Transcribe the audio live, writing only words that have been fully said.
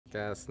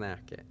Gotta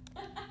snack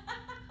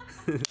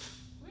it.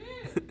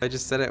 I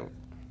just said it.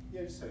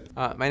 Yeah, just say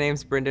it. My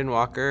name's Brendan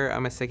Walker.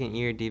 I'm a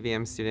second-year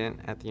DVM student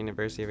at the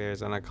University of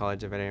Arizona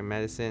College of Veterinary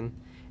Medicine,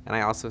 and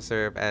I also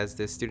serve as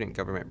the student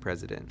government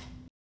president.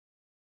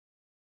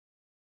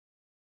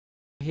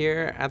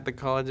 Here at the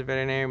College of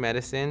Veterinary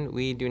Medicine,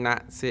 we do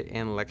not sit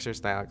in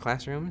lecture-style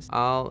classrooms.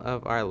 All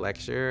of our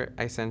lecture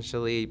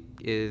essentially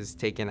is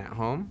taken at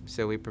home,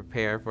 so we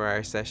prepare for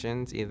our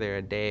sessions either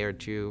a day or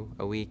two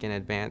a week in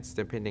advance,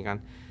 depending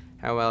on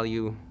how well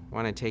you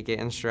want to take it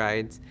in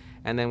strides.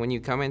 And then when you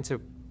come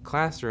into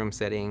classroom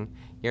setting,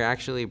 you're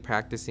actually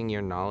practicing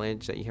your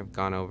knowledge that you have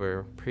gone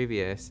over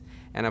previous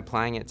and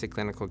applying it to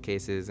clinical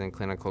cases and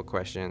clinical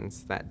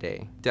questions that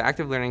day. The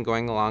active learning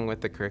going along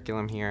with the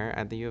curriculum here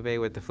at the U of A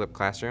with the flipped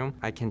classroom,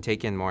 I can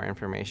take in more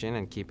information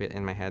and keep it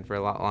in my head for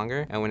a lot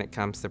longer. And when it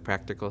comes to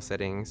practical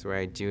settings where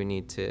I do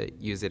need to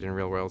use it in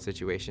real world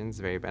situations,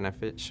 very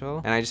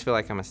beneficial. And I just feel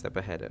like I'm a step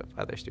ahead of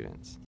other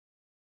students.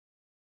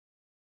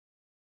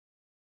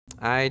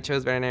 I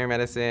chose veterinary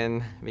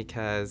medicine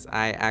because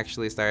I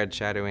actually started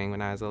shadowing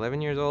when I was 11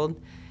 years old,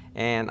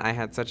 and I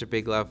had such a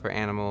big love for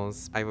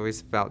animals. I've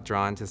always felt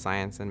drawn to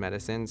science and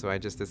medicine, so I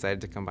just decided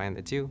to combine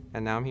the two,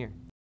 and now I'm here.